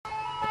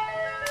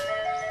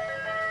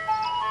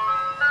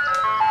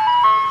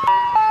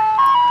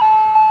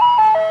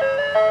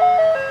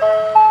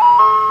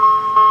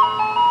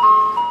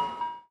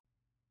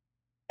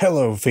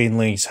Hello,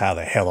 Fiendlings, how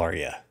the hell are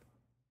ya?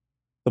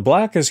 The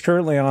Black is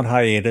currently on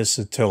hiatus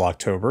until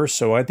October,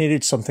 so I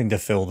needed something to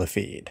fill the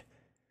feed.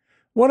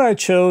 What I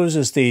chose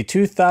is the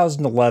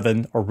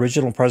 2011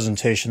 original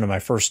presentation of my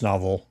first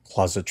novel,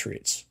 Closet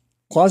Treats.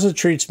 Closet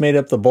Treats made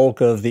up the bulk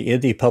of the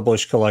indie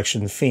published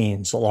collection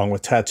Fiends, along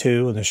with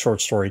Tattoo and the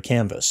short story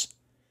Canvas.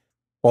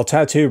 While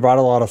Tattoo brought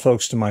a lot of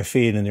folks to my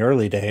feed in the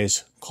early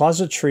days,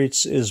 Closet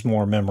Treats is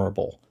more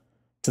memorable.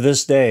 To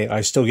this day,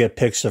 I still get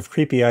pics of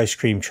creepy ice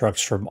cream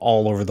trucks from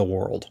all over the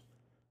world.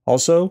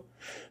 Also,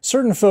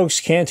 certain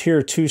folks can't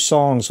hear two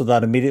songs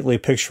without immediately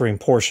picturing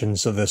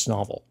portions of this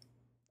novel.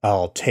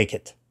 I'll take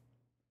it.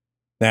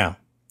 Now,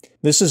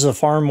 this is a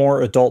far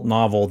more adult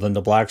novel than the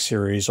Black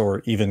series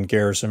or even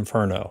Gare's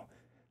Inferno.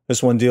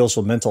 This one deals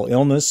with mental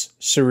illness,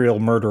 serial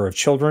murder of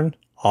children,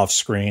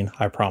 off-screen,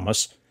 I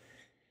promise,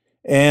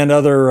 and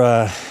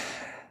other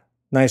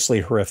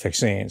nicely horrific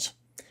scenes.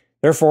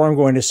 Therefore, I'm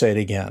going to say it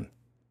again.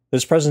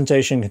 This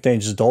presentation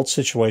contains adult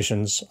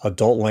situations,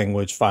 adult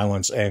language,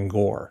 violence, and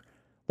gore.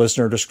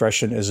 Listener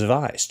discretion is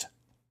advised.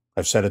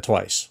 I've said it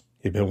twice.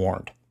 You've been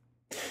warned.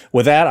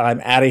 With that, I'm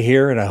out of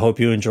here, and I hope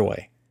you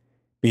enjoy.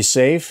 Be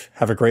safe,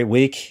 have a great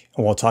week,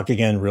 and we'll talk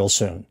again real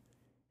soon.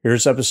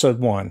 Here's episode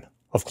 1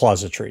 of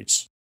Closet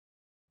Treats.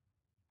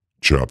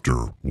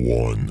 Chapter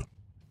 1.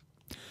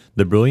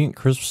 The brilliant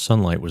crisp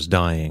sunlight was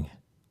dying.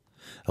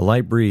 A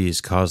light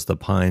breeze caused the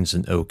pines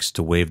and oaks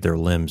to wave their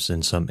limbs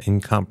in some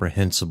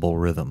incomprehensible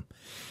rhythm,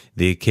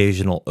 the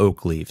occasional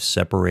oak leaf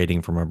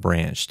separating from a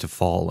branch to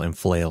fall and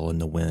flail in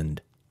the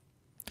wind.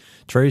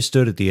 Trey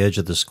stood at the edge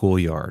of the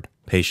schoolyard,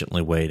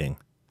 patiently waiting.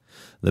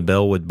 The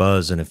bell would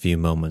buzz in a few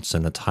moments,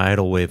 and a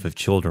tidal wave of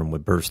children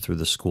would burst through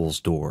the school's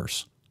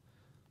doors.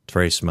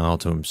 Trey smiled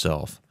to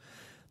himself.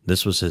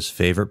 This was his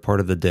favorite part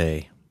of the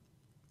day.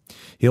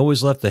 He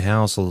always left the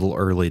house a little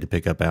early to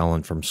pick up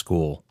Alan from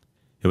school.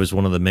 It was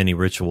one of the many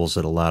rituals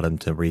that allowed him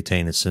to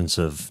retain a sense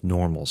of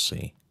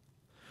normalcy.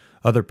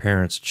 Other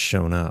parents had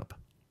shown up,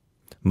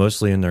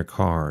 mostly in their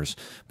cars,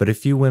 but a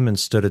few women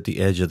stood at the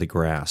edge of the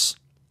grass.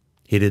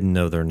 He didn't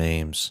know their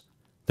names.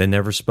 They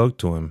never spoke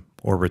to him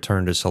or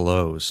returned his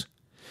hellos.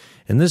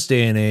 In this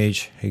day and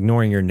age,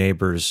 ignoring your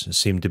neighbors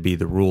seemed to be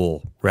the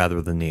rule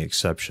rather than the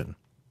exception.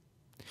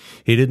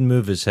 He didn't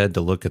move his head to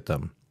look at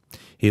them.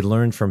 He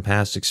learned from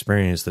past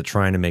experience that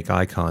trying to make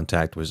eye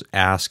contact was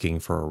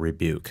asking for a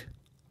rebuke.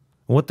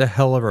 What the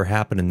hell ever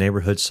happened to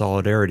neighborhood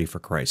solidarity, for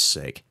Christ's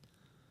sake?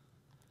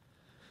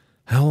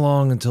 How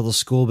long until the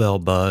school bell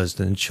buzzed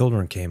and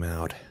children came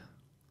out?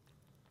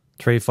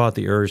 Trey fought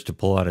the urge to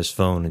pull out his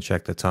phone and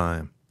check the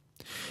time.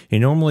 He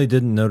normally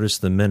didn't notice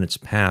the minutes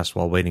pass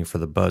while waiting for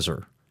the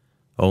buzzer.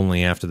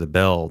 Only after the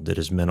bell did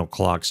his mental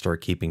clock start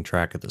keeping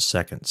track of the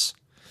seconds.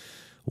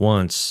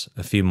 Once,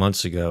 a few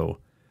months ago,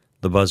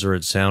 the buzzer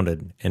had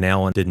sounded and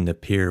Alan didn't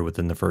appear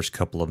within the first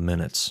couple of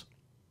minutes.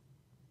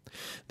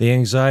 The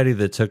anxiety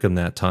that took him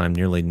that time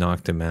nearly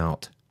knocked him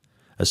out.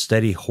 A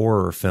steady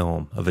horror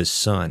film of his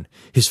son,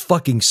 his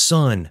fucking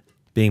son,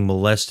 being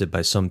molested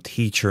by some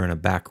teacher in a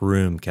back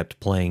room kept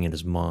playing in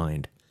his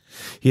mind.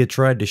 He had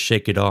tried to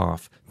shake it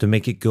off, to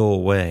make it go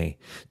away,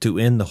 to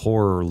end the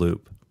horror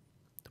loop.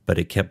 But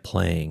it kept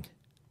playing,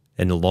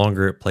 and the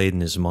longer it played in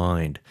his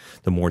mind,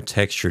 the more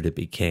textured it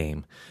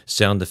became.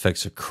 Sound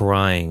effects of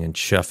crying and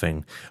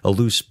chuffing, a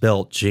loose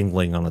belt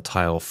jingling on a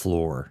tile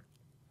floor.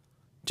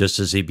 Just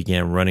as he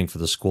began running for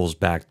the school's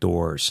back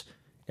doors,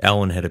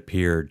 Alan had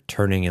appeared,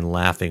 turning and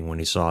laughing when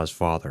he saw his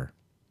father.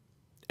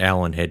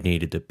 Alan had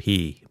needed to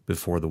pee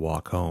before the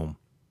walk home.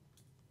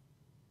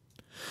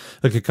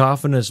 A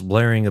cacophonous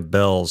blaring of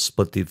bells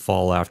split the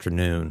fall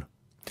afternoon.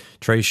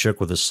 Trey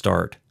shook with a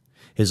start.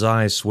 His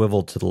eyes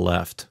swiveled to the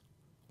left.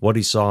 What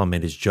he saw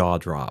made his jaw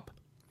drop.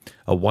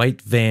 A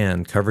white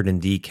van covered in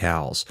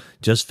decals,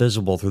 just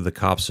visible through the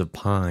copse of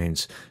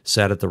pines,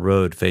 sat at the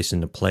road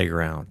facing the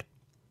playground.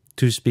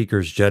 2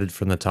 speakers jutted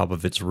from the top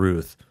of its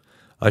roof,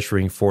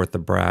 ushering forth the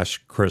brash,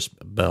 crisp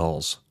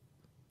bells.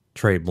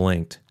 Trey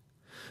blinked.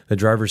 The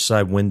driver's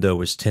side window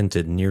was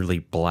tinted nearly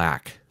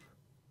black.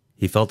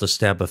 He felt a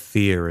stab of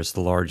fear as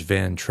the large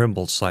van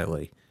trembled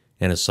slightly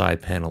and a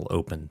side panel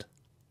opened.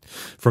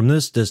 From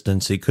this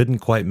distance, he couldn't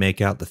quite make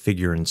out the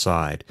figure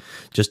inside,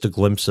 just a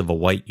glimpse of a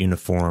white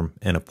uniform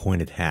and a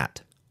pointed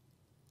hat.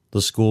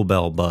 The school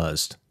bell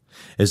buzzed.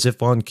 As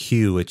if on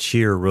cue, a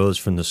cheer rose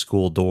from the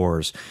school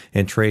doors,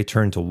 and Trey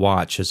turned to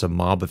watch as a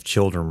mob of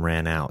children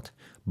ran out,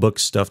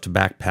 book-stuffed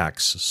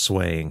backpacks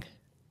swaying.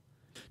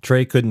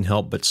 Trey couldn't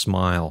help but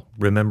smile,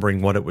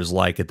 remembering what it was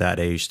like at that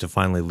age to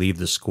finally leave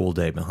the school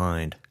day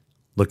behind,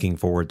 looking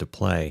forward to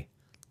play,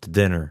 to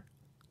dinner,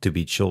 to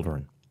be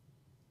children.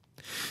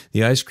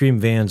 The ice cream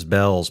van's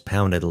bells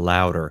pounded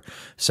louder,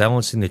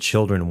 silencing the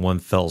children in one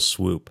fell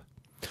swoop.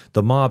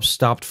 The mob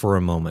stopped for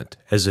a moment,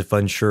 as if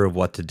unsure of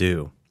what to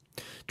do.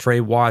 Trey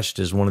watched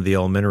as one of the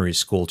elementary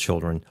school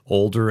children,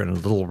 older and a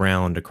little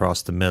round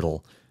across the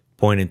middle,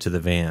 pointed to the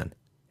van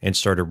and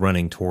started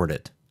running toward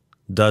it.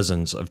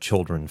 Dozens of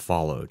children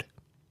followed.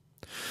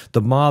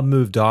 The mob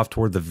moved off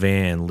toward the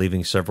van,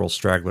 leaving several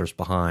stragglers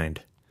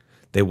behind.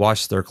 They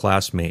watched their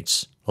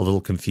classmates, a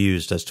little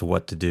confused as to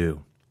what to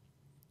do.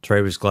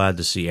 Trey was glad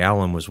to see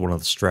Alan was one of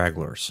the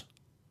stragglers.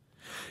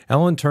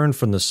 Alan turned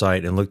from the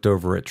sight and looked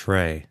over at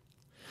Trey.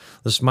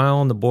 The smile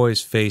on the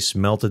boy's face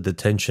melted the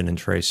tension in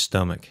Trey's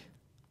stomach.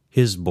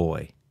 His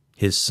boy,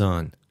 his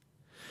son.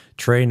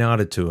 Trey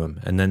nodded to him,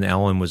 and then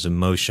Alan was in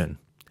motion,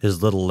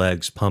 his little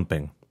legs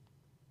pumping.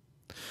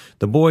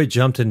 The boy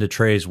jumped into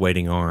Trey's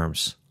waiting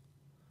arms.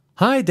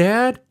 "Hi,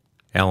 Dad!"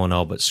 Alan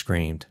all but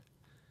screamed.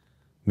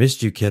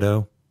 "Missed you,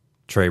 kiddo,"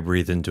 Trey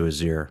breathed into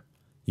his ear.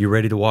 "You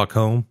ready to walk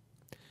home?"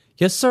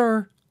 "Yes,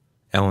 sir,"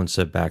 Alan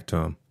said back to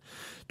him.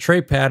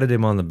 Trey patted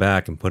him on the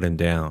back and put him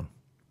down.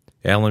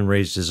 Alan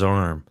raised his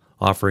arm,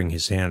 offering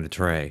his hand to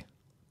Trey.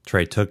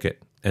 Trey took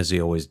it, as he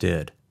always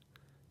did.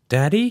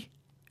 "Daddy?"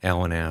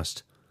 Alan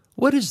asked.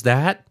 "What is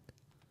that?"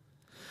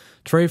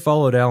 Trey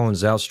followed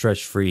Alan's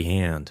outstretched free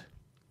hand.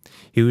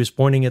 He was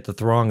pointing at the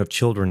throng of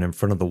children in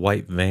front of the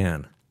white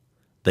van.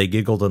 They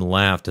giggled and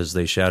laughed as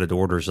they shouted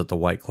orders at the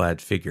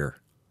white-clad figure.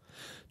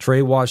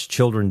 Trey watched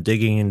children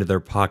digging into their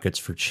pockets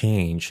for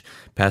change,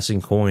 passing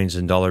coins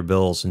and dollar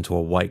bills into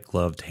a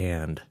white-gloved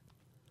hand.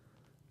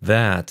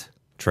 "That,"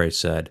 Trey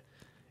said,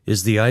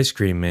 "is the ice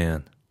cream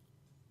man."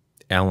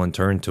 Alan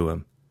turned to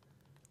him.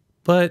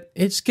 "But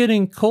it's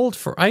getting cold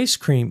for ice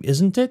cream,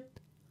 isn't it?"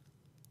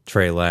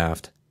 Trey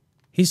laughed.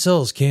 "He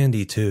sells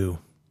candy, too."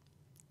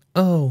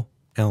 "Oh,"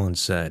 Alan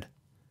said.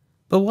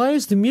 "But why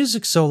is the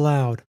music so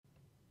loud?"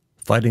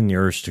 Fighting the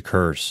urge to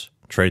curse,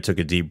 Trey took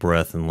a deep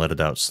breath and let it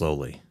out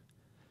slowly.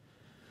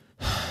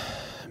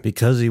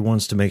 "Because he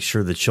wants to make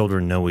sure the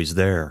children know he's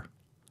there."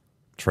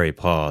 Trey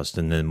paused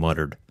and then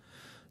muttered,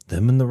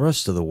 "Them and the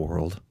rest of the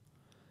world."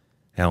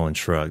 Alan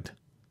shrugged.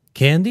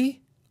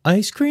 "Candy?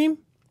 Ice cream?"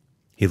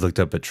 He looked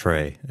up at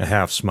Trey, a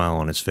half-smile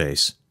on his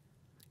face.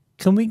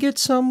 "Can we get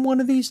some one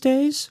of these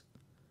days?"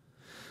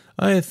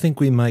 "I think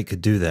we might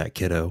could do that,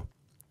 kiddo,"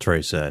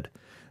 Trey said,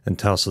 and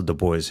tousled the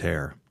boy's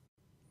hair.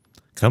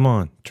 "Come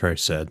on," Trey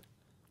said.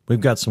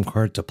 "We've got some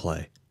cards to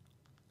play."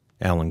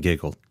 Alan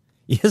giggled.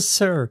 "Yes,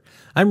 sir.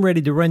 I'm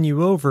ready to run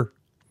you over."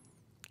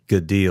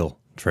 "Good deal,"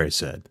 Trey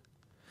said.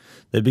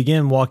 They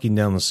began walking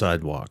down the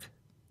sidewalk.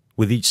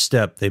 With each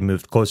step, they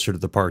moved closer to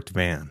the parked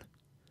van.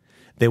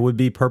 They would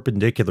be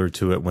perpendicular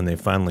to it when they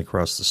finally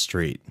crossed the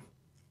street.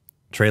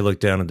 Trey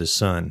looked down at his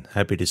son,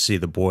 happy to see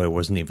the boy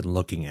wasn't even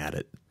looking at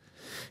it.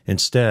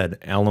 Instead,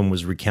 Alan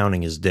was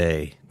recounting his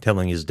day,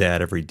 telling his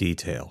dad every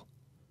detail.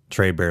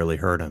 Trey barely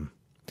heard him.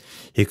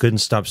 He couldn't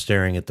stop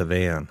staring at the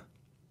van.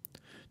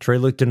 Trey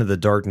looked into the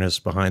darkness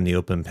behind the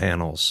open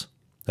panels.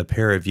 A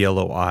pair of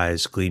yellow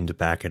eyes gleamed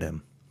back at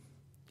him.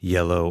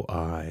 Yellow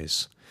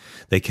eyes.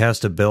 They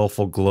cast a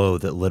baleful glow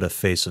that lit a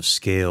face of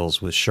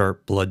scales with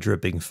sharp,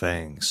 blood-dripping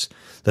fangs.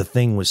 The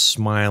thing was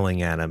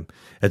smiling at him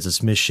as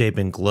its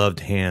misshapen,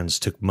 gloved hands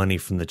took money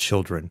from the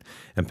children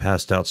and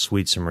passed out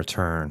sweets in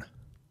return.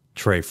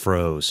 Trey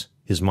froze,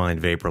 his mind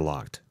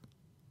vapor-locked.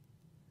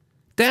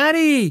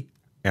 "Daddy!"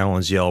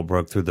 Alan's yell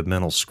broke through the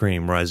mental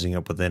scream rising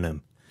up within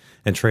him,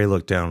 and Trey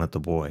looked down at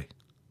the boy.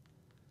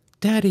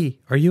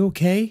 "Daddy, are you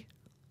okay?"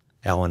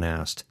 Alan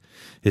asked,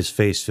 his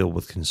face filled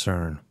with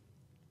concern.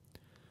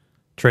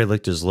 Trey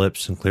licked his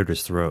lips and cleared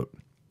his throat.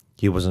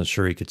 He wasn't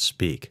sure he could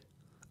speak.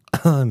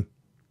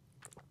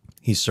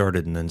 He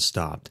started and then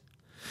stopped.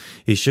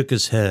 He shook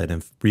his head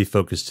and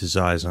refocused his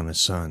eyes on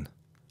his son.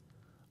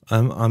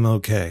 I'm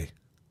okay."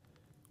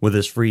 With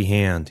his free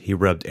hand, he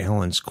rubbed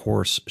Alan's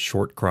coarse,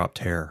 short-cropped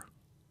hair.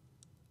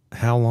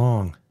 "How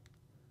long?"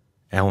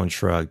 Alan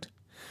shrugged.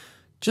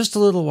 "Just a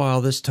little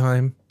while this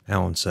time,"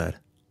 Alan said.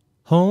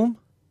 "Home?"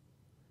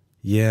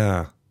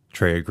 "Yeah,"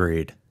 Trey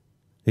agreed.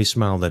 He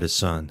smiled at his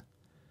son.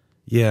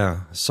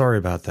 "Yeah, sorry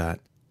about that."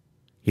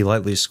 He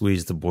lightly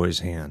squeezed the boy's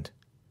hand.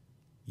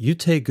 "You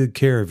take good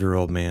care of your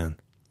old man."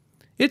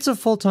 "It's a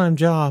full-time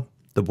job,"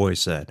 the boy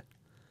said.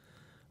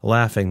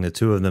 Laughing, the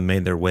two of them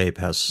made their way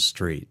past the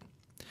street.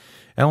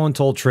 Alan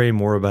told Trey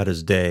more about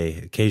his day,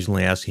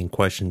 occasionally asking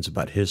questions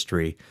about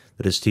history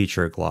that his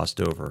teacher had glossed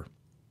over.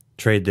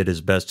 Trey did his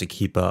best to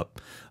keep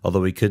up,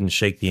 although he couldn't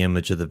shake the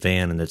image of the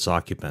van and its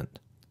occupant.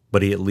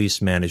 But he at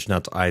least managed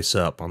not to ice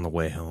up on the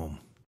way home.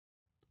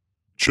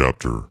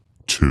 Chapter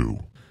 2.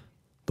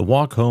 The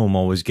walk home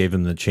always gave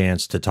him the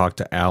chance to talk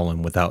to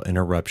Alan without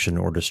interruption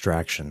or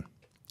distraction.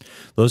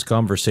 Those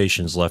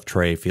conversations left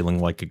Trey feeling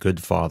like a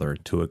good father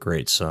to a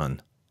great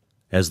son.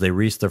 As they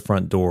reached the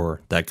front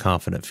door, that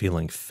confident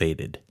feeling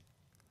faded.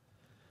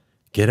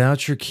 "Get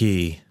out your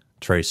key,"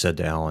 Trey said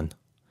to Alan.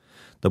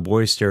 The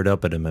boy stared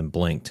up at him and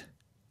blinked.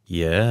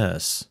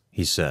 "Yes,"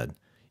 he said.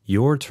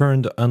 "Your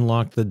turn to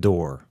unlock the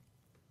door."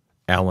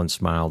 Alan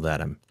smiled at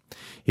him.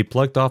 He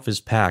plucked off his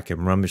pack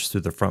and rummaged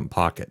through the front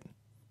pocket.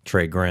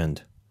 Trey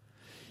grinned.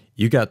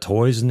 "You got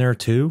toys in there,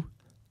 too?"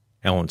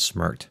 Alan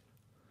smirked.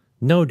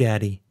 "No,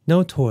 Daddy,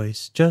 no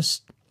toys,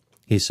 just,"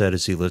 he said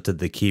as he lifted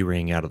the key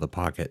ring out of the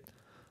pocket,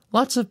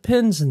 "lots of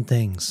pins and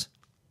things."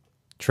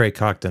 Trey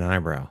cocked an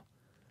eyebrow.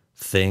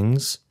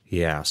 "Things?"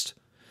 he asked.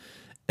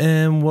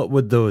 "And what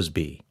would those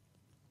be?"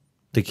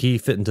 The key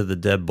fit into the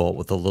deadbolt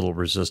with a little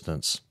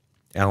resistance.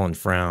 Alan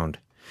frowned.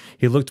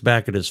 He looked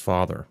back at his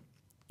father.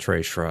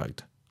 Trey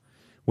shrugged.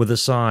 With a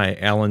sigh,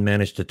 Alan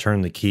managed to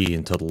turn the key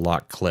until the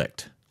lock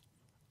clicked.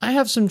 "I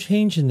have some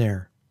change in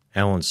there,"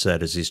 Alan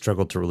said as he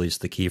struggled to release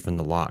the key from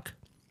the lock.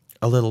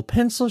 "A little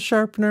pencil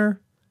sharpener."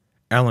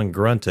 Alan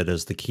grunted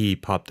as the key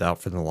popped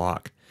out from the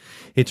lock.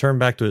 He turned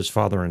back to his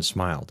father and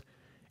smiled.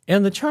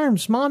 "And the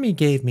charms Mommy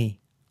gave me."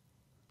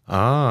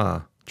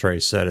 "Ah," Trey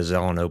said as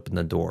Alan opened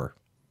the door.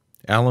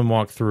 Alan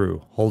walked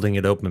through, holding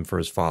it open for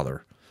his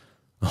father.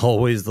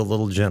 "Always the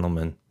little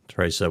gentleman,"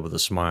 Trey said with a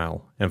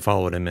smile, and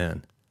followed him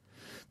in.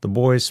 The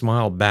boy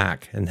smiled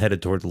back and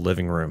headed toward the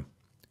living room.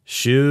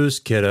 "Shoes,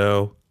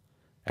 kiddo."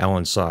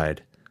 Alan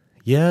sighed.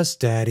 "Yes,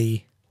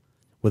 Daddy."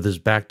 With his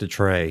back to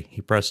Trey,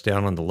 he pressed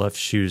down on the left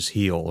shoe's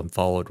heel and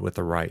followed with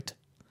the right.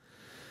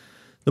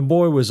 The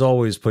boy was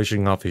always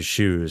pushing off his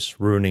shoes,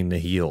 ruining the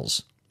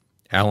heels.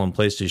 Alan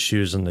placed his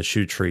shoes on the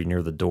shoe tree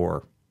near the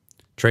door.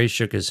 Trey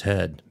shook his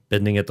head,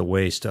 bending at the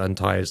waist to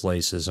untie his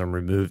laces and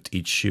removed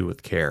each shoe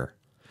with care.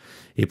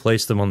 He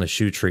placed them on the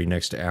shoe tree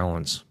next to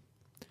Alan's.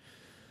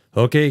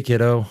 "Okay,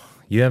 kiddo,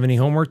 you have any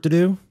homework to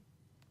do?"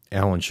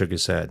 Alan shook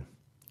his head.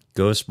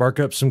 "Go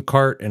spark up some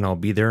cart and I'll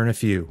be there in a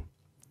few."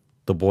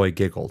 The boy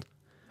giggled.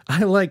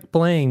 "I like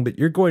playing, but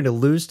you're going to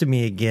lose to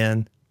me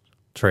again."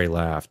 Trey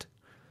laughed.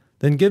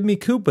 "Then give me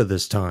Koopa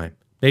this time.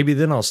 Maybe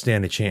then I'll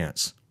stand a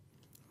chance."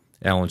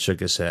 Alan shook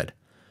his head.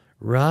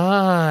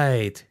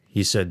 "Right,"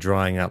 he said,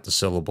 drawing out the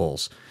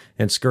syllables,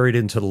 and scurried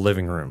into the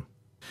living room.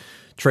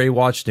 Trey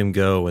watched him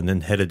go and then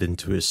headed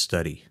into his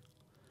study.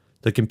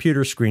 The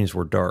computer screens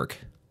were dark.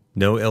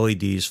 No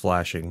LEDs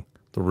flashing,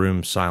 the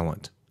room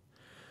silent.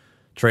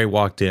 Trey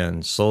walked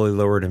in, slowly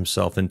lowered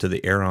himself into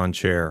the Aeron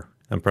chair,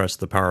 and pressed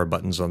the power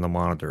buttons on the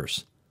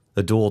monitors.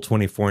 The dual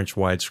 24-inch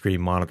widescreen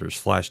monitors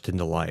flashed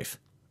into life,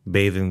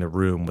 bathing the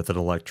room with an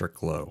electric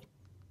glow.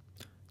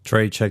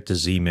 Trey checked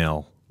his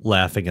email,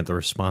 laughing at the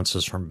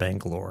responses from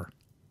Bangalore.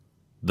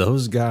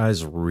 "Those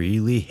guys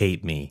really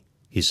hate me,"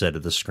 he said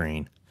to the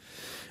screen.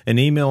 An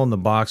email in the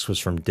box was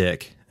from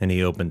Dick, and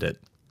he opened it.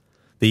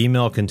 The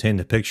email contained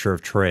a picture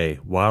of Trey,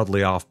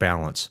 wildly off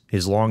balance,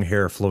 his long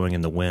hair flowing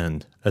in the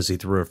wind as he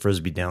threw a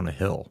frisbee down a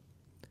hill.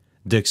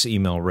 Dick's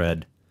email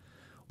read,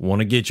 "Want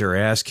to get your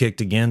ass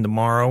kicked again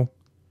tomorrow?"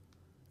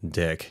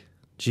 Dick.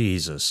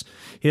 Jesus.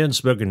 He hadn't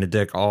spoken to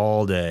Dick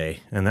all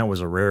day, and that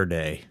was a rare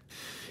day.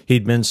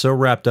 He'd been so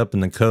wrapped up in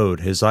the code,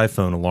 his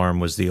iPhone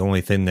alarm was the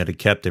only thing that had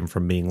kept him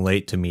from being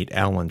late to meet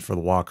Alan for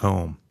the walk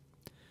home.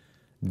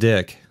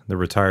 Dick, the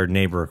retired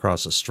neighbor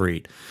across the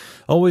street,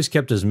 always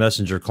kept his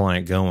messenger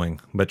client going,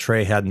 but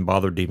Trey hadn't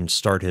bothered to even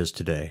start his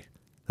today.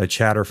 The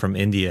chatter from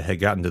India had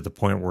gotten to the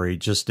point where he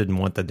just didn't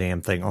want the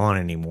damn thing on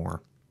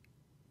anymore.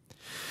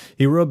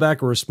 He wrote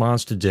back a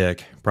response to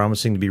Dick,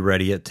 promising to be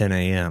ready at 10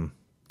 a.m.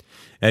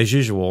 As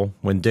usual,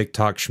 when Dick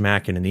talked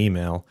schmack in an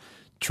email,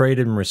 Trey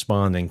didn't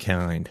respond in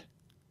kind.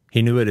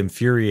 He knew it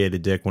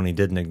infuriated Dick when he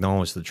didn't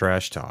acknowledge the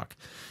trash talk.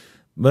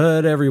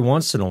 But every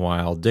once in a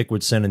while, Dick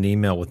would send an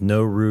email with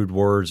no rude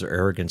words or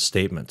arrogant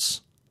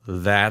statements.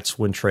 That's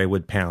when Trey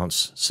would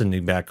pounce,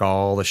 sending back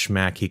all the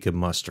schmack he could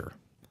muster.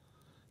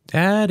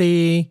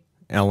 "Daddy,"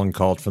 Alan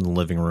called from the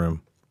living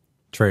room.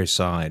 Trey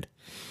sighed.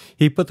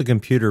 He put the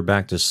computer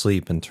back to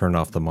sleep and turned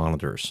off the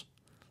monitors.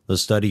 The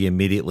study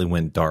immediately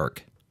went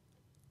dark.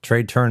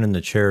 Trey turned in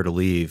the chair to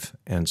leave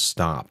and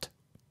stopped.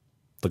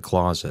 The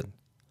closet.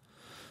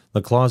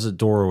 The closet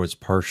door was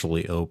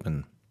partially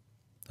open.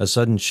 A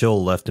sudden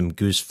chill left him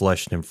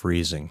goose-fleshed and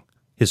freezing.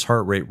 His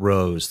heart rate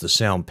rose, the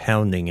sound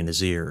pounding in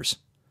his ears.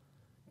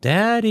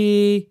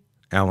 "Daddy,"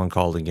 Alan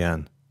called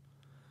again.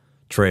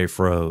 Trey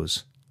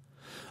froze.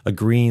 A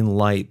green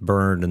light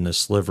burned in the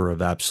sliver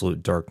of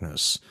absolute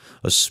darkness,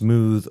 a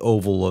smooth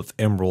oval of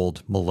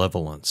emerald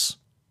malevolence.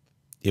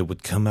 It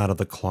would come out of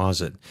the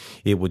closet.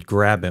 It would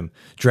grab him,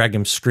 drag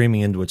him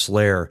screaming into its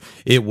lair.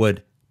 It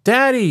would...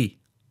 "Daddy!"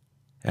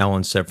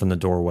 Alan said from the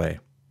doorway.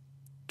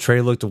 Trey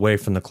looked away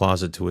from the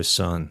closet to his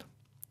son.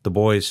 The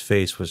boy's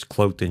face was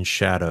cloaked in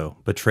shadow,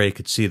 but Trey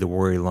could see the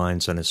worry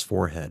lines on his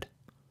forehead.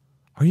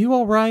 "Are you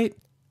all right?"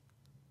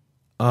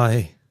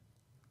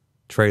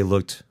 Trey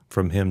looked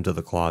from him to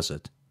the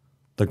closet.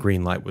 The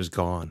green light was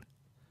gone.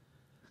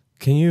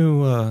 "Can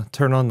you,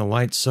 turn on the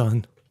light,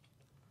 son?"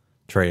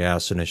 Trey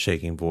asked in a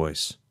shaking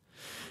voice.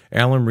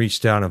 Alan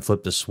reached down and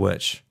flipped a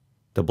switch.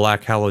 The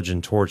black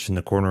halogen torch in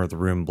the corner of the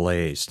room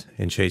blazed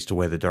and chased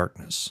away the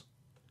darkness.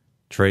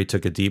 Trey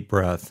took a deep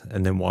breath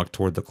and then walked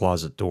toward the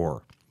closet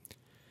door.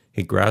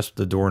 He grasped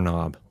the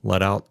doorknob,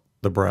 let out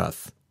the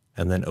breath,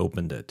 and then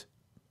opened it.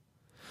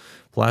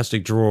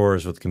 Plastic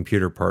drawers with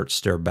computer parts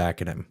stared back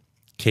at him.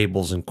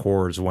 Cables and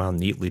cords wound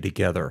neatly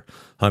together,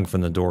 hung from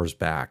the door's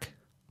back.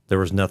 There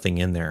was nothing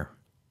in there.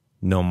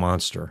 No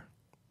monster.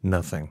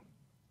 Nothing.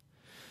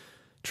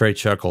 Trey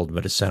chuckled,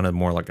 but it sounded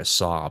more like a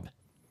sob.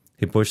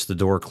 He pushed the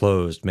door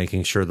closed,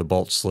 making sure the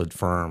bolt slid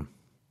firm.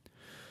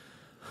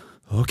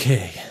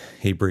 "Okay,"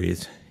 he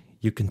breathed.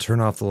 "You can turn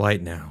off the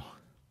light now."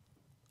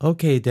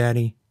 "Okay,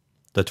 Daddy."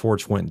 The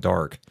torch went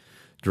dark,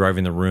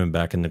 driving the room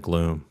back into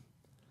gloom.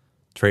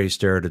 Trey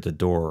stared at the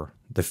door.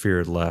 The fear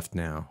had left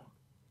now.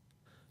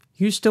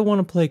 "You still want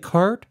to play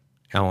cart?"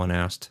 Alan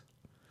asked.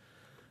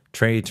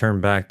 Trey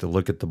turned back to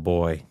look at the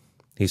boy.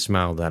 He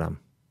smiled at him.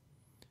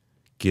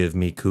 Give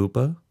me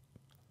Koopa?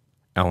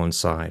 Alan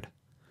sighed.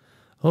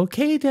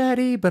 Okay,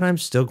 Daddy, but I'm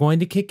still going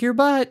to kick your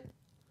butt.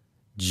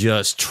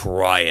 Just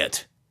try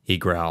it, he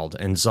growled,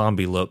 and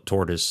zombie loped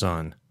toward his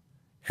son.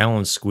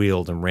 Alan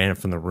squealed and ran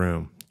from the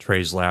room,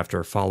 Trey's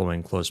laughter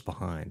following close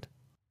behind.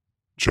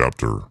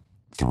 Chapter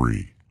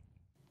 3.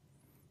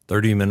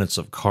 30 minutes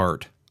of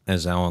cart,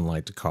 as Alan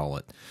liked to call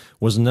it,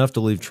 was enough to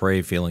leave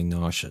Trey feeling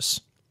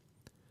nauseous.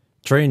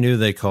 Trey knew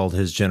they called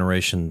his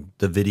generation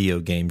the video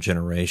game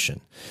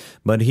generation,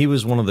 but he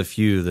was one of the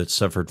few that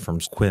suffered from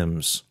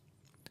quims.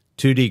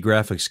 2D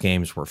graphics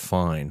games were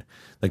fine,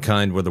 the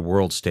kind where the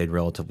world stayed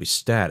relatively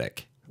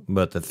static,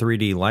 but the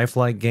 3D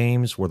lifelike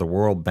games where the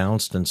world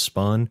bounced and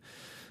spun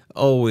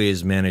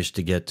always managed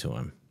to get to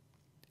him.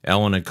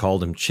 Alan had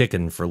called him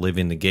chicken for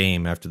leaving the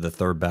game after the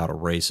third bout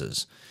of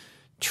races.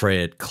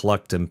 Trey had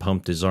clucked and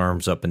pumped his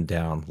arms up and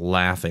down,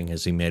 laughing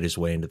as he made his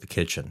way into the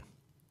kitchen.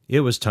 It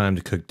was time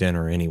to cook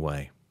dinner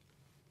anyway.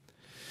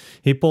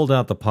 He pulled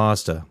out the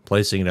pasta,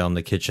 placing it on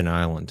the kitchen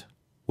island.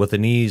 With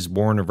an ease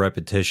born of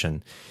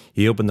repetition,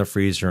 he opened the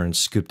freezer and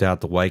scooped out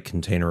the white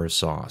container of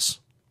sauce.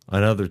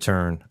 Another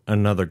turn,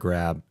 another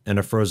grab, and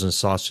a frozen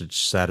sausage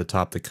sat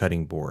atop the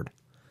cutting board.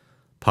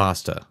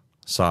 Pasta,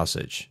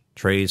 sausage,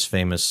 Trey's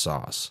famous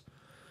sauce.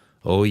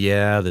 Oh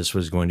yeah, this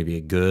was going to be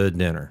a good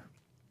dinner.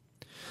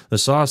 The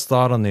sauce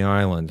thawed on the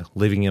island,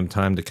 leaving him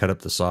time to cut up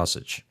the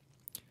sausage.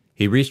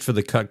 He reached for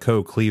the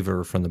Cutco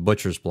cleaver from the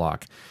butcher's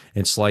block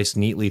and sliced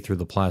neatly through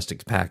the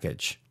plastic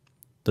package.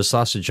 The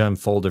sausage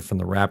unfolded from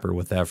the wrapper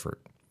with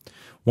effort.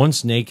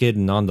 Once naked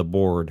and on the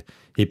board,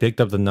 he picked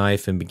up the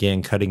knife and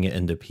began cutting it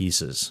into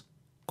pieces.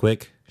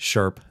 Quick,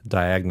 sharp,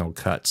 diagonal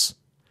cuts.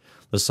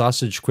 The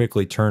sausage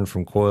quickly turned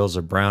from coils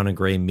of brown and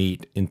gray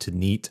meat into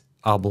neat,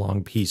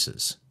 oblong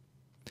pieces.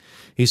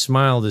 He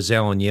smiled as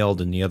Alan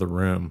yelled in the other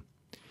room.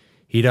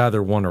 He'd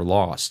either won or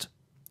lost.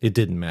 It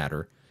didn't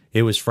matter.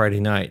 It was Friday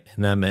night,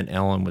 and that meant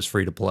Alan was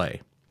free to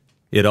play.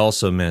 It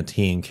also meant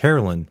he and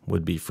Carolyn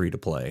would be free to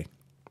play.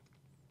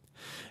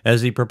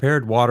 As he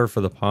prepared water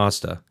for the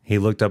pasta, he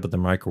looked up at the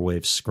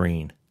microwave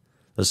screen.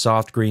 The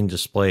soft green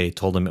display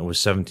told him it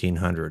was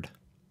 1700.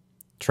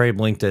 Trey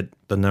blinked at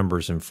the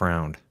numbers and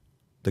frowned.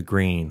 The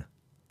green.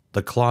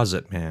 The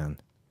Closet Man.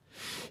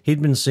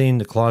 He'd been seeing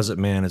the Closet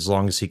Man as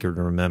long as he could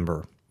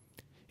remember.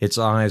 Its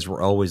eyes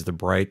were always the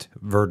bright,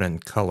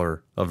 verdant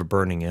color of a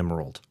burning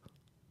emerald.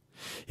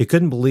 He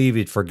couldn't believe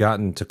he'd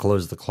forgotten to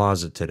close the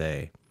closet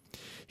today.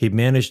 He'd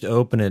managed to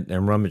open it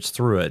and rummage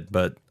through it,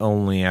 but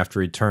only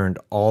after he turned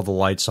all the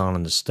lights on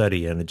in the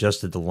study and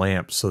adjusted the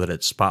lamp so that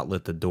it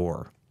spotlit the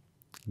door.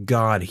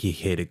 God, he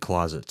hated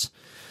closets.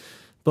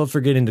 But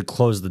forgetting to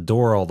close the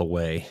door all the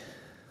way.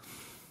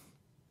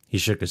 He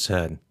shook his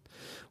head.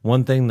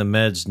 One thing the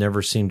meds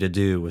never seemed to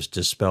do was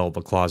dispel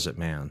the Closet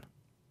Man.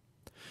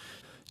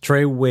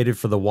 Trey waited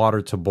for the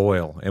water to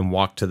boil and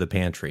walked to the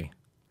pantry.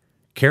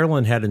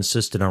 Carolyn had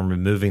insisted on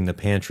removing the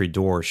pantry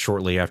door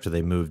shortly after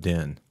they moved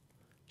in.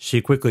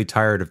 She quickly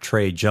tired of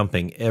Trey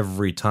jumping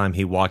every time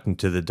he walked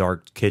into the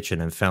dark kitchen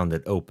and found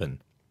it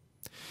open.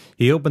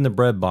 He opened the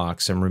bread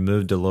box and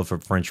removed a loaf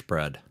of French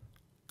bread.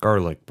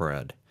 Garlic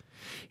bread.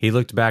 He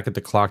looked back at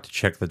the clock to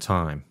check the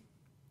time.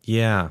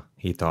 Yeah,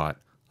 he thought,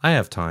 I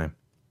have time.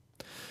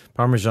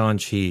 Parmesan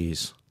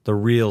cheese. The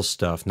real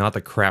stuff, not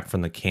the crap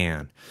from the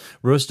can.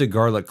 Roasted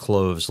garlic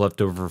cloves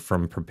left over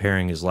from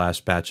preparing his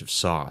last batch of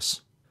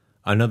sauce.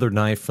 Another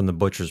knife from the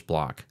butcher's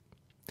block.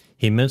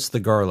 He minced the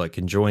garlic,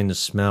 enjoying the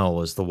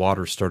smell as the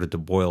water started to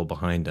boil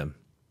behind him.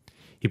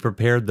 He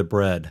prepared the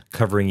bread,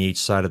 covering each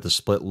side of the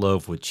split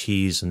loaf with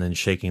cheese and then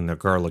shaking the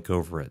garlic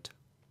over it.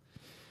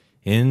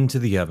 Into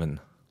the oven,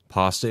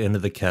 pasta into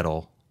the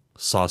kettle,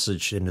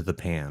 sausage into the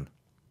pan.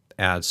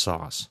 Add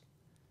sauce.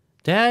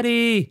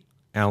 Daddy,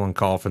 Alan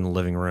called from the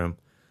living room.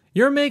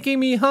 You're making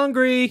me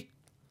hungry.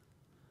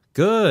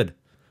 Good.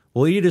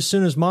 We'll eat as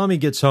soon as Mommy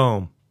gets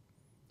home.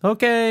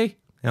 Okay,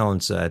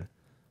 Alan said.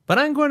 But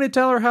I'm going to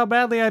tell her how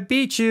badly I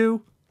beat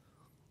you.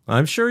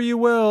 I'm sure you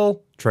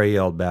will, Trey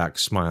yelled back,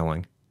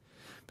 smiling.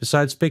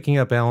 Besides picking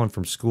up Alan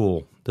from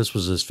school, this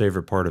was his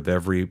favorite part of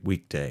every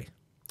weekday.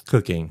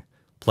 Cooking,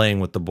 playing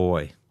with the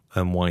boy,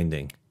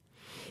 unwinding.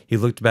 He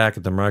looked back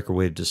at the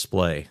microwave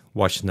display,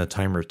 watching the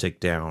timer tick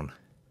down.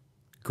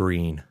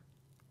 Green.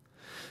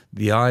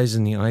 The eyes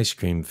in the ice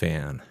cream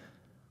fan.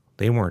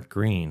 They weren't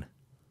green.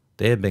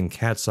 They had been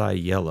cat's eye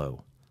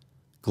yellow,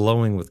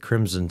 glowing with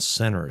crimson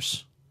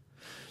centers.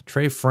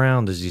 Trey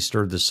frowned as he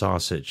stirred the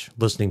sausage,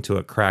 listening to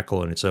it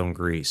crackle in its own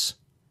grease.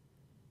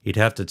 He'd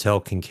have to tell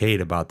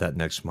Kincaid about that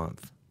next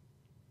month.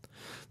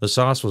 The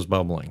sauce was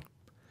bubbling.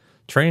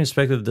 Trey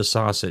inspected the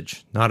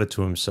sausage, nodded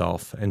to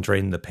himself, and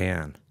drained the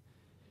pan.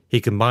 He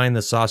combined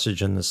the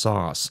sausage and the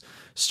sauce,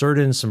 stirred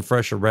in some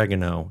fresh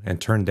oregano, and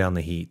turned down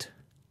the heat.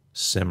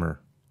 Simmer.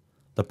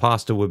 The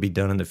pasta would be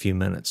done in a few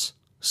minutes.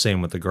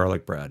 Same with the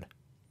garlic bread.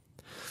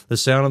 The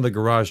sound of the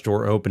garage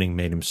door opening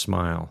made him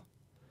smile.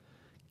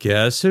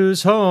 Guess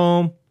who's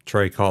home?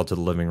 Trey called to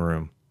the living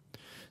room.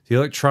 The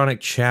electronic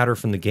chatter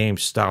from the game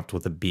stopped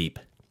with a beep.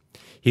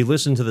 He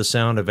listened to the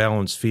sound of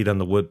Alan's feet on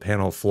the wood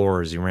panel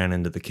floor as he ran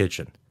into the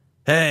kitchen.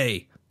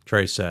 "Hey,"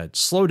 Trey said,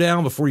 "slow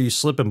down before you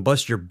slip and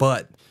bust your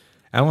butt."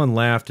 Alan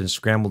laughed and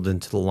scrambled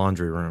into the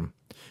laundry room.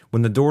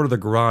 When the door to the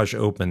garage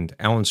opened,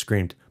 Alan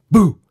screamed,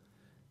 "Boo!"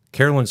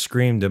 Carolyn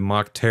screamed in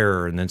mock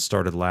terror and then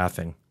started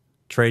laughing.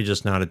 Trey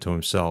just nodded to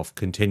himself,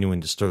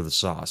 continuing to stir the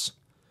sauce.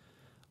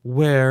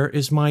 "Where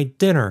is my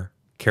dinner?"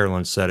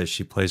 Carolyn said as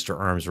she placed her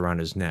arms around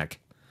his neck.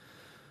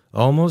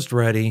 "Almost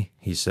ready,"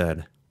 he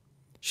said.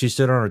 She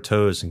stood on her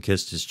toes and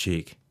kissed his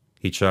cheek.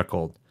 He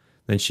chuckled.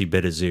 Then she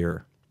bit his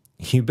ear.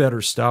 "You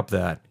better stop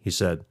that," he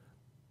said.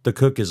 "The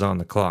cook is on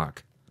the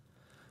clock."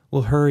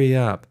 "Well, hurry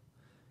up.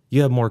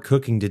 You have more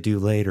cooking to do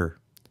later."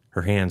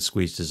 Her hand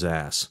squeezed his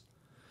ass.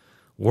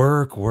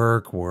 "Work,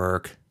 work,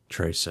 work,"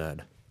 Trey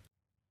said.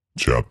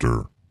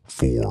 Chapter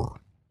 4.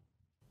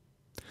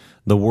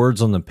 The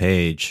words on the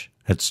page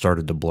had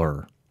started to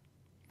blur.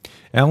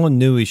 Alan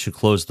knew he should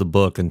close the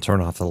book and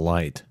turn off the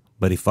light,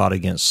 but he fought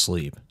against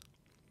sleep.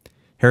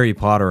 Harry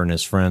Potter and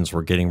his friends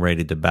were getting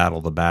ready to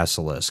battle the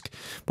basilisk,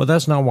 but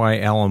that's not why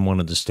Alan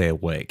wanted to stay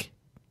awake.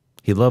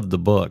 He loved the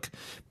book,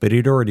 but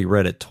he'd already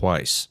read it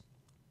twice.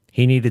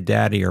 He needed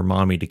Daddy or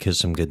Mommy to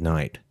kiss him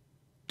goodnight.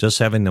 Just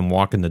having them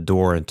walk in the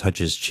door and touch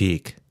his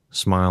cheek,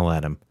 smile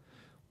at him,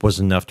 was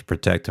enough to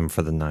protect him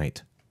for the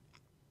night.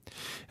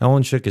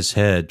 Alan shook his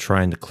head,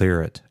 trying to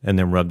clear it, and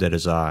then rubbed at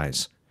his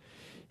eyes.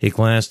 He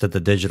glanced at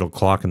the digital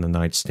clock in the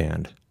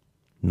nightstand.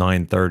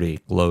 9:30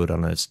 glowed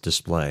on its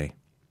display.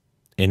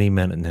 Any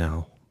minute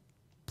now.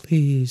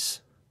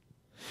 Please.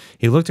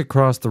 He looked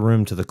across the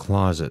room to the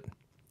closet.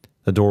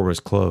 The door was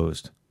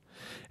closed.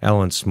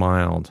 Alan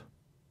smiled.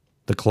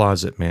 The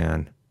closet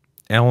man.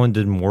 Alan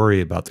didn't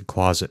worry about the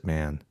closet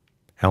man.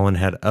 Alan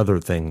had other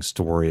things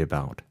to worry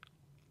about.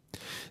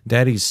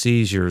 Daddy's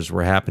seizures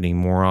were happening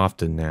more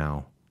often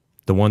now.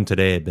 The one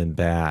today had been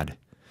bad.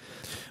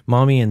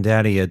 Mommy and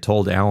Daddy had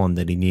told Alan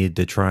that he needed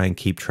to try and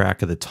keep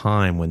track of the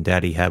time when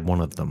Daddy had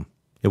one of them.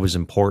 It was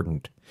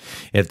important.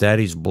 If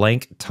Daddy's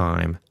blank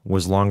time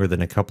was longer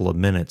than a couple of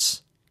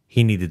minutes,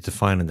 he needed to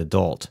find an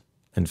adult,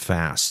 and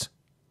fast.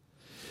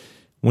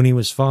 When he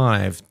was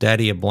 5,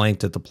 Daddy had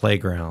blanked at the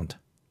playground.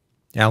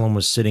 Alan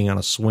was sitting on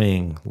a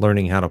swing,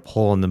 learning how to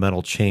pull on the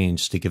metal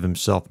chains to give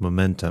himself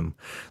momentum,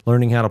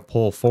 learning how to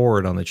pull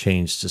forward on the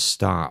chains to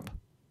stop.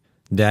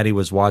 Daddy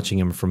was watching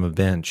him from a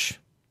bench.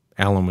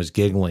 Alan was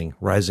giggling,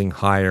 rising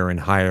higher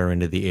and higher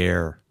into the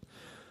air.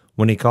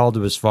 When he called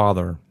to his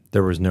father,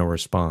 there was no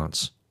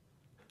response.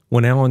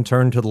 When Alan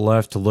turned to the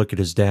left to look at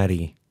his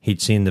daddy,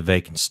 he'd seen the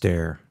vacant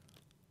stare.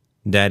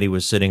 Daddy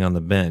was sitting on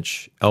the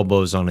bench,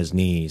 elbows on his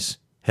knees,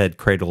 head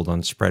cradled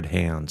on spread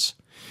hands.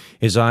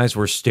 His eyes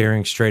were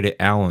staring straight at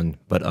Alan,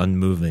 but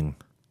unmoving.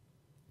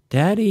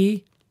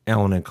 "Daddy,"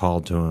 Alan had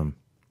called to him.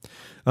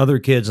 Other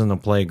kids on the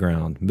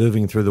playground,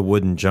 moving through the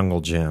wooden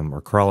jungle gym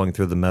or crawling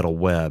through the metal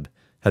web,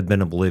 had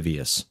been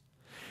oblivious.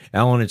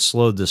 Alan had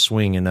slowed the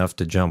swing enough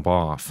to jump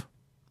off.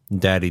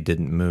 Daddy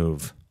didn't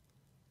move.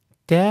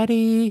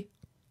 "Daddy,"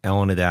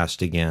 Alan had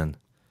asked again,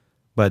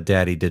 but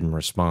Daddy didn't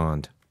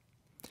respond.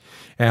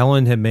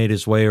 Alan had made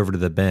his way over to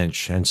the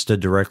bench and stood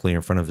directly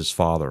in front of his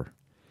father.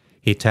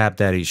 He tapped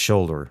Daddy's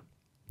shoulder.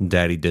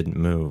 Daddy didn't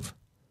move.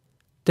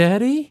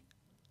 "Daddy?"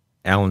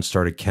 Alan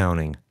started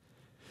counting.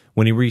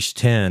 When he reached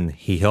 10,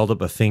 he held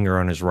up a finger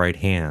on his right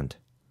hand.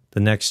 The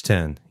next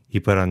 10, he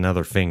put on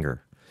another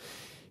finger.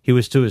 He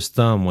was to his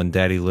thumb when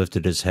Daddy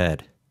lifted his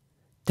head.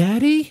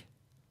 "Daddy?"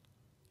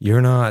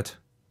 "You're not."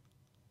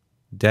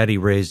 Daddy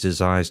raised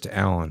his eyes to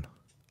Alan.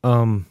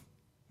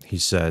 He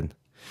said.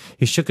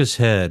 He shook his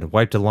head,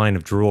 wiped a line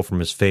of drool from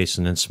his face,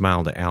 and then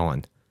smiled at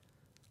Alan.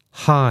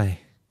 "Hi,"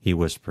 he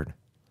whispered.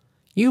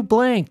 "You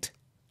blinked,"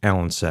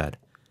 Alan said.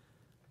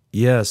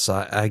 "Yes,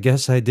 I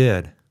guess I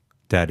did,"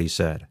 Daddy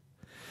said.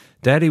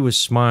 Daddy was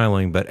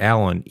smiling, but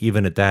Alan,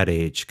 even at that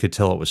age, could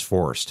tell it was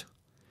forced.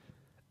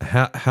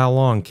 How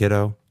long,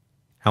 kiddo?"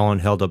 Alan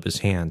held up his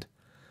hand.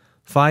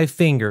 5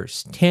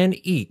 fingers, 10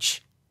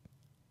 each."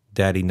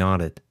 Daddy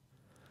nodded.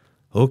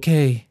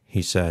 "Okay,"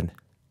 he said.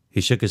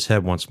 He shook his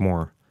head once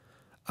more.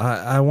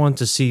 I want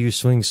to see you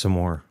swing some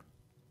more."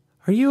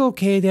 "Are you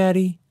okay,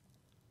 Daddy?"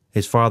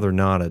 His father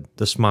nodded,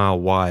 the smile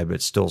wide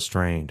but still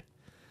strained.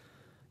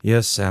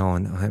 "Yes,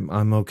 Alan,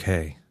 I'm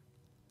okay."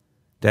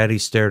 Daddy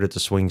stared at the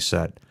swing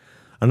set.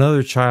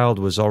 Another child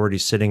was already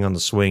sitting on the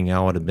swing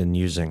Alan had been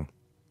using.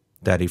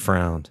 Daddy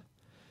frowned.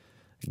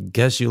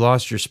 "Guess you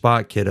lost your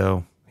spot,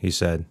 kiddo," he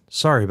said.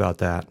 "Sorry about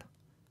that."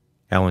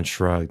 Alan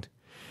shrugged.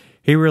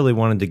 He really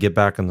wanted to get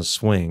back on the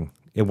swing.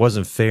 It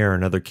wasn't fair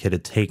another kid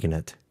had taken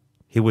it.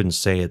 He wouldn't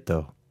say it,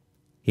 though.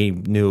 He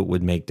knew it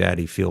would make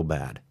Daddy feel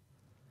bad.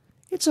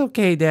 "It's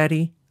okay,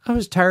 Daddy. I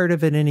was tired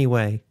of it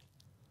anyway."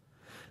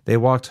 They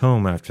walked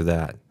home after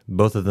that,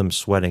 both of them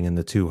sweating in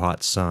the too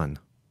hot sun.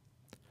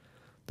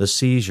 The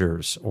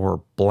seizures,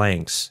 or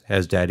blanks,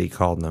 as Daddy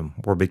called them,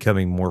 were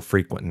becoming more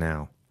frequent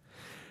now.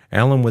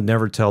 Alan would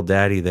never tell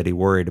Daddy that he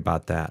worried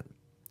about that.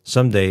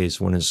 Some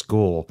days, when in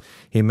school,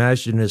 he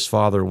imagined his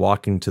father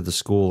walking to the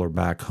school or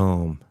back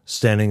home,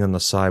 standing on the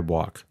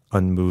sidewalk,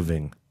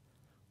 unmoving.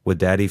 Would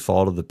Daddy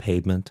fall to the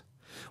pavement?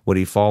 Would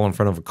he fall in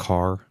front of a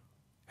car?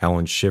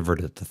 Alan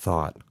shivered at the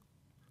thought.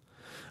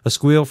 A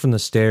squeal from the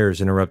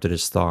stairs interrupted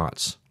his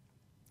thoughts.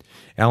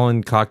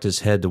 Alan cocked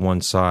his head to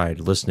one side,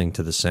 listening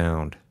to the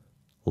sound.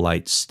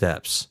 Light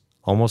steps,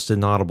 almost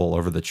inaudible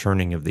over the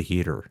churning of the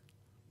heater.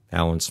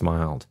 Alan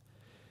smiled.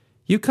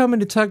 "You coming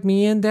to tuck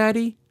me in,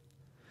 Daddy?"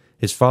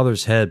 His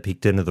father's head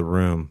peeked into the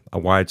room, a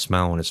wide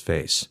smile on his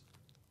face.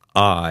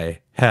 "I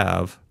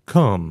have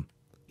come,"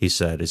 he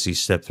said as he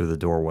stepped through the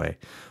doorway,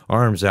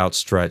 arms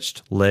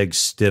outstretched, legs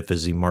stiff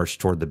as he marched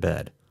toward the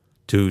bed.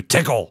 "To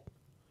tickle!"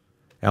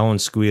 Alan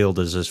squealed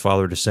as his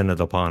father descended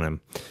upon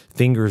him,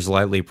 fingers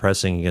lightly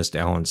pressing against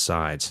Alan's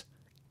sides.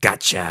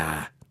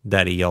 "Gotcha!"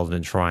 Daddy yelled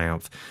in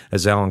triumph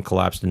as Alan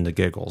collapsed into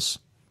giggles.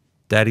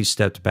 Daddy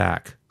stepped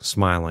back,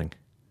 smiling.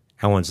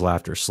 Alan's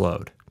laughter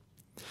slowed.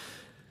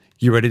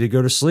 "You ready to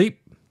go to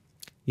sleep?"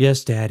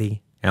 "Yes,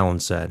 Daddy," Alan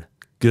said.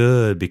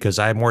 "Good, because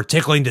I have more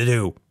tickling to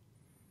do."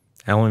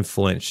 Alan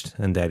flinched,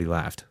 and Daddy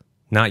laughed.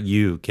 "Not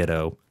you,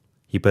 kiddo."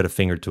 He put a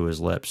finger to his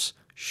lips.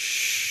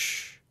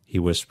 "Shh," he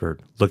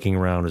whispered, looking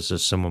around as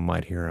if someone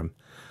might hear him.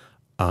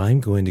 "I'm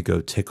going to go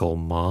tickle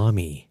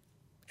Mommy."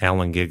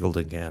 Alan giggled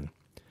again.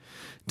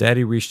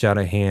 Daddy reached out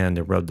a hand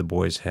and rubbed the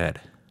boy's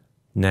head.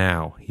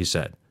 "Now," he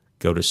said,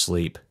 "go to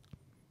sleep."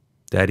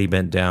 Daddy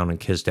bent down and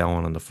kissed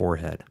Alan on the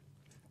forehead.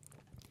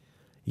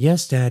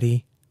 "Yes,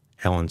 Daddy,"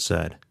 Alan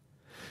said.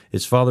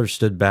 His father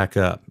stood back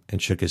up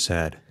and shook his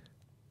head.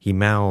 He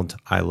mouthed,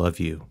 "I love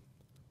you,"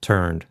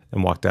 turned,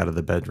 and walked out of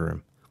the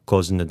bedroom,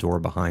 closing the door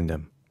behind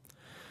him.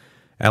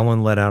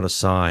 Alan let out a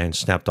sigh and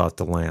snapped off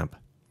the lamp.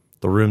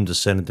 The room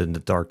descended into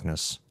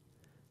darkness.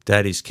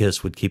 Daddy's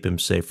kiss would keep him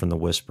safe from the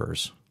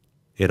whispers.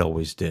 It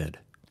always did.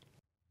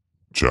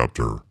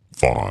 Chapter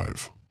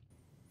 5.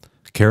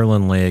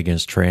 Carolyn lay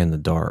against Trey in the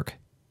dark.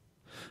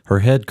 Her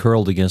head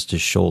curled against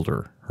his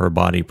shoulder, her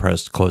body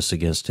pressed close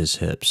against his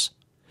hips.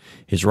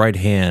 His right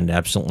hand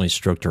absently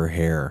stroked her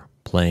hair,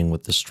 playing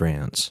with the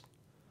strands.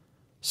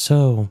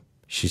 "So,"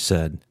 she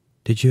said,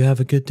 "did you have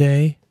a good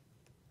day?"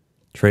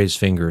 Trey's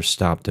fingers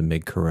stopped in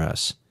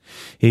mid-caress.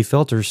 He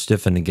felt her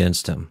stiffen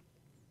against him.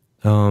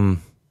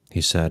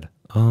 He said,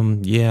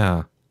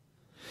 yeah.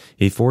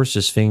 He forced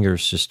his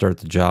fingers to start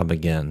the job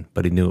again,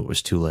 but he knew it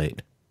was too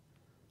late.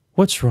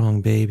 "What's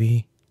wrong,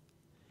 baby?"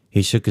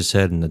 He shook his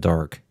head in the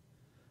dark.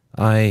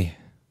 I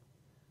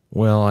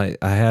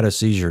had a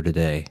seizure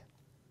today."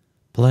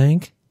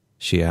 "Blank?"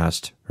 she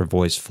asked, her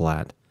voice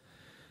flat.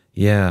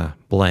 "Yeah,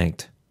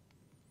 blanked."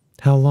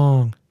 "How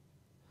long?"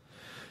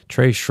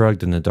 Trey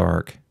shrugged in the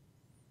dark.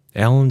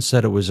 "Alan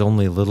said it was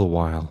only a little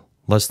while,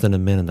 less than a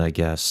minute, I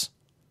guess."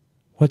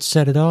 "What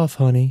set it off,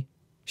 honey?"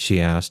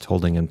 she asked,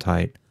 holding him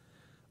tight.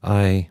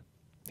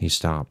 He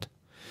stopped.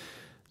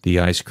 The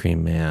ice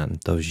cream man,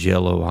 those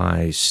yellow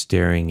eyes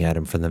staring at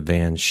him from the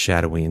van's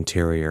shadowy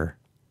interior.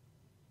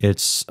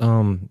 It's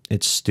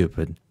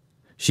stupid."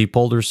 She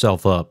pulled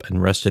herself up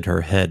and rested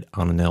her head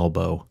on an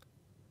elbow.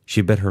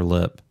 She bit her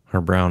lip,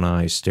 her brown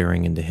eyes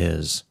staring into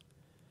his.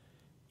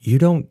 "You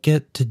don't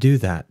get to do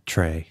that,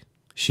 Trey,"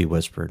 she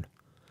whispered.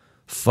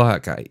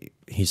 "Fuck,"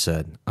 he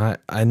said.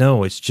 I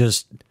know, it's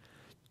just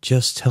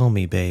tell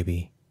me,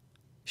 baby."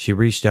 She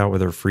reached out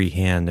with her free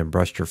hand and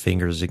brushed her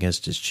fingers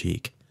against his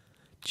cheek.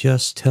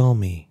 "Just tell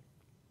me."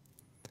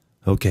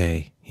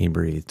 "Okay," he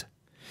breathed.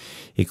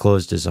 He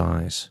closed his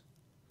eyes.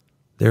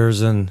 There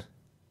was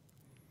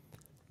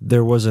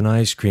an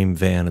ice cream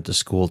van at the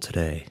school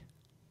today."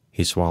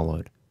 He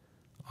swallowed.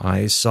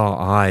 "I saw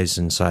eyes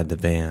inside the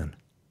van."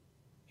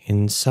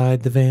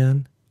 "Inside the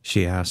van?"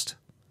 she asked.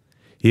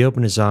 He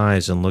opened his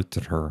eyes and looked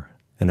at her,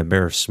 an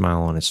embarrassed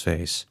smile on his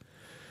face.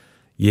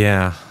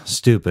 "Yeah,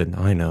 stupid,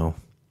 I know."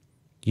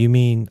 "You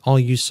mean all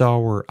you saw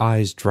were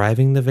eyes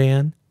driving the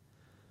van?"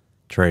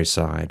 Trey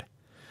sighed.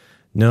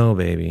 "No,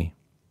 baby.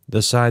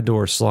 The side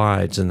door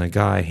slides and the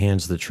guy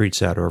hands the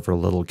treats out over a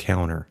little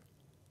counter."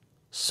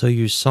 "So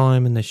you saw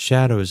him in the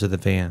shadows of the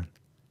van?"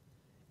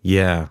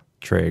 "Yeah,"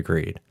 Trey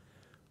agreed.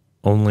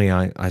 "Only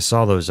I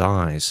saw those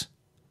eyes."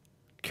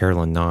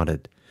 Carolyn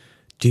nodded.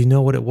 "Do you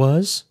know what it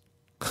was?"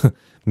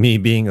 "Me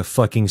being a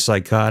fucking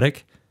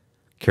psychotic?"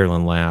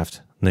 Carolyn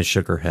laughed, and then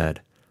shook her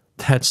head.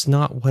 "That's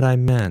not what I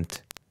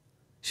meant."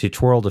 She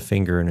twirled a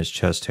finger in his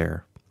chest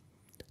hair.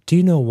 "Do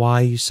you know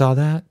why you saw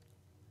that?"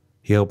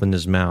 He opened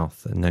his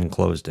mouth and then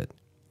closed it.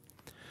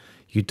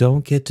 "You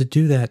don't get to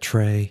do that,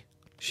 Trey,"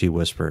 she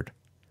whispered.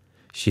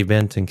 She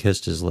bent and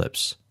kissed his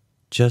lips.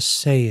 "Just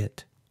say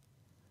it."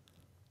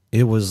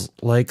 "It was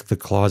like the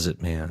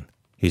closet man,"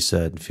 he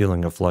said,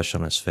 feeling a flush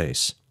on his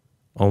face.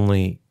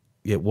 "Only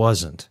it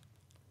wasn't."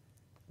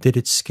 "Did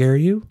it scare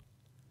you?"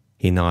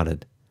 He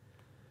nodded.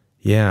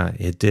 "Yeah,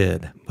 it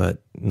did,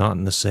 but not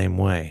in the same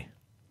way."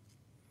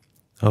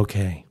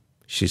 "Okay,"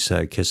 she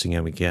said, kissing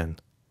him again.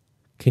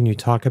 "Can you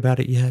talk about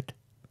it yet?"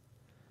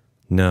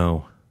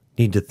 "No,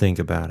 need to think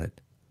about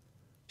it."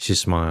 She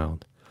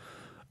smiled.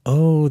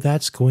 "Oh,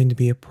 that's going to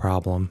be a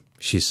problem,"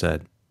 she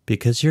said,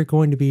 "because you're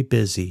going to be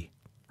busy."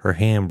 Her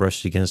hand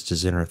brushed against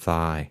his inner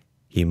thigh.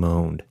 He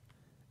moaned.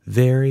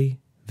 "Very,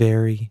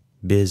 very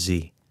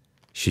busy."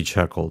 She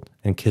chuckled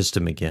and kissed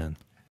him again.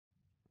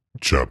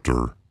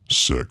 Chapter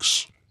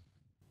 6.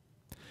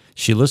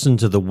 She listened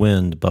to the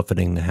wind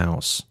buffeting the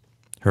house,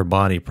 her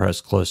body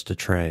pressed close to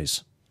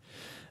Trey's.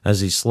 As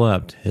he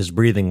slept, his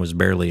breathing was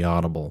barely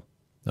audible,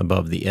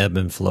 above the ebb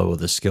and flow of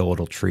the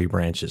skeletal tree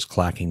branches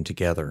clacking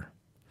together.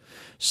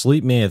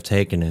 Sleep may have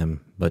taken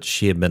him, but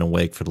she had been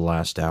awake for the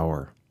last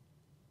hour.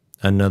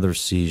 Another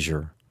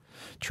seizure.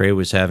 Trey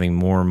was having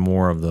more and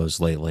more of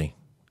those lately.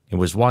 It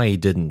was why he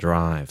didn't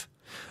drive.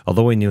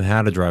 Although he knew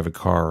how to drive a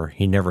car,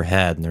 he never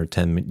had in their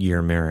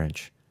 10-year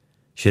marriage.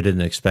 She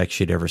didn't expect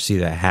she'd ever see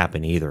that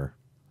happen either,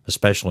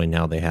 especially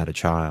now they had a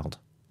child.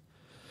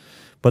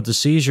 But the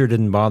seizure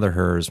didn't bother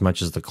her as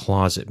much as the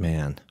closet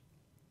man.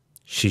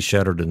 She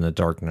shuddered in the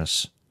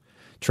darkness.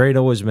 Trey had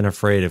always been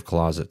afraid of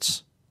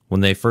closets.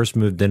 When they first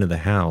moved into the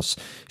house,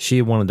 she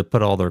had wanted to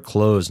put all their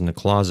clothes in the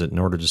closet in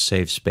order to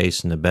save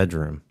space in the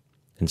bedroom.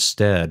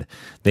 Instead,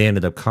 they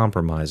ended up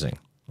compromising.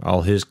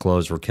 All his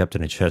clothes were kept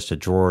in a chest of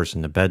drawers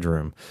in the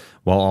bedroom,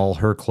 while all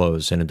her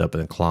clothes ended up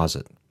in the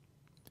closet.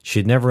 She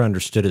had never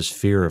understood his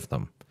fear of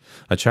them,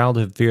 a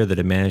childhood fear that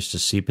had managed to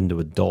seep into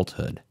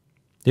adulthood.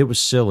 It was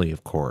silly,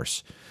 of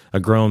course, a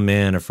grown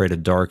man afraid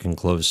of dark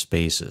enclosed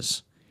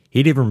spaces.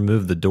 He'd even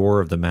removed the door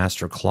of the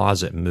master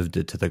closet and moved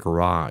it to the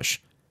garage.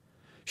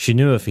 She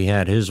knew if he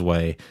had his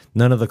way,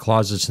 none of the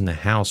closets in the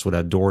house would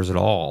have doors at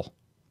all.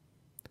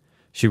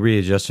 She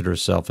readjusted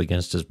herself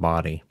against his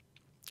body.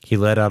 He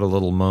let out a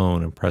little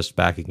moan and pressed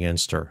back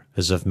against her,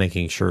 as if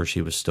making sure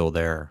she was still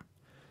there.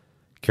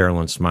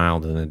 Carolyn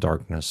smiled in the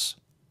darkness.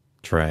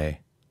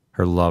 Trey,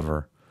 her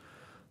lover,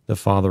 the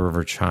father of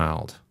her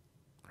child,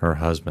 her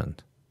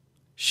husband.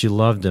 She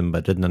loved him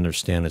but didn't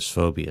understand his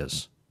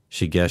phobias.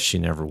 She guessed she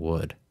never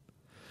would.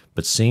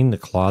 But seeing the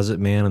closet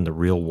man in the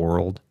real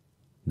world,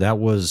 that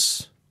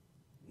was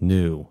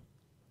new.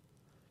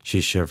 She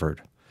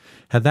shivered.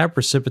 Had that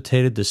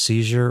precipitated the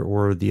seizure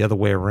or the other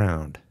way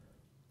around?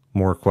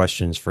 More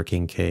questions for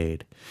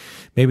Kincaid.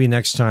 Maybe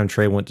next time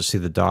Trey went to see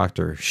the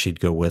doctor, she'd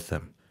go with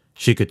him.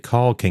 She could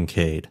call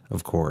Kincaid,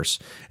 of course,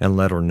 and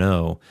let her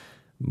know,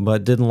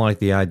 but didn't like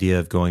the idea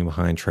of going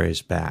behind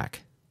Trey's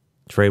back.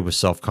 Trey was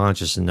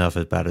self-conscious enough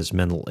about his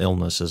mental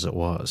illness as it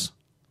was.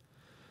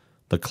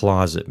 The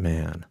closet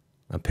man.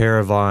 A pair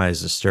of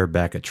eyes that stared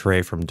back at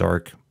Trey from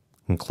dark,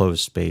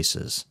 enclosed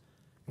spaces.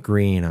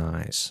 Green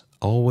eyes.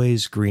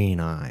 Always green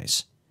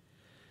eyes.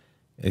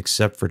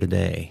 Except for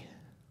today.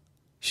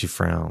 She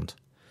frowned.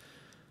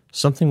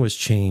 Something was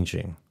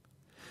changing.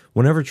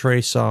 Whenever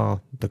Trey saw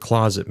the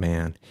closet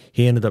man,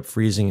 he ended up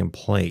freezing in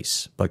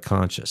place, but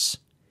conscious.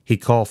 He'd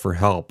call for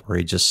help, or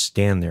he'd just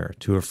stand there,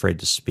 too afraid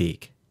to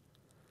speak.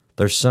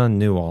 Their son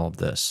knew all of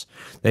this.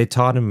 They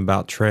taught him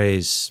about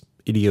Trey's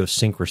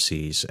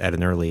idiosyncrasies at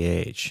an early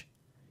age.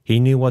 He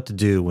knew what to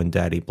do when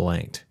Daddy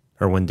blanked,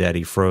 or when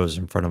Daddy froze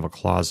in front of a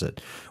closet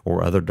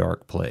or other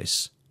dark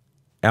place.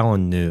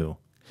 Alan knew.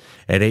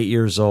 At 8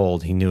 years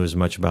old, he knew as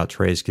much about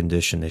Trey's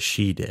condition as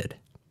she did.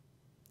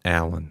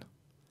 Alan.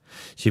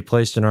 She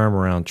placed an arm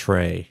around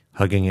Trey,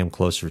 hugging him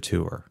closer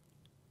to her.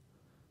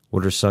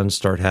 Would her son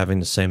start having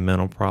the same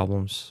mental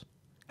problems?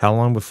 How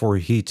long before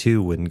he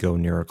too wouldn't go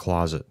near a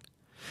closet?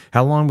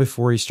 How long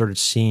before he started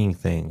seeing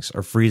things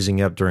or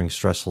freezing up during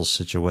stressful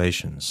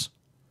situations?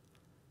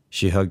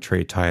 She hugged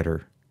Trey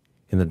tighter.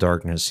 In the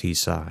darkness, he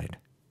sighed.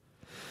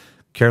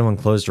 Carolyn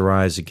closed her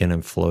eyes again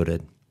and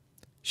floated.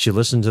 She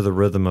listened to the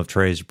rhythm of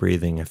Trey's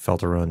breathing and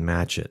felt her own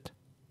match it.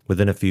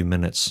 Within a few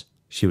minutes,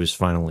 she was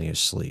finally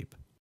asleep.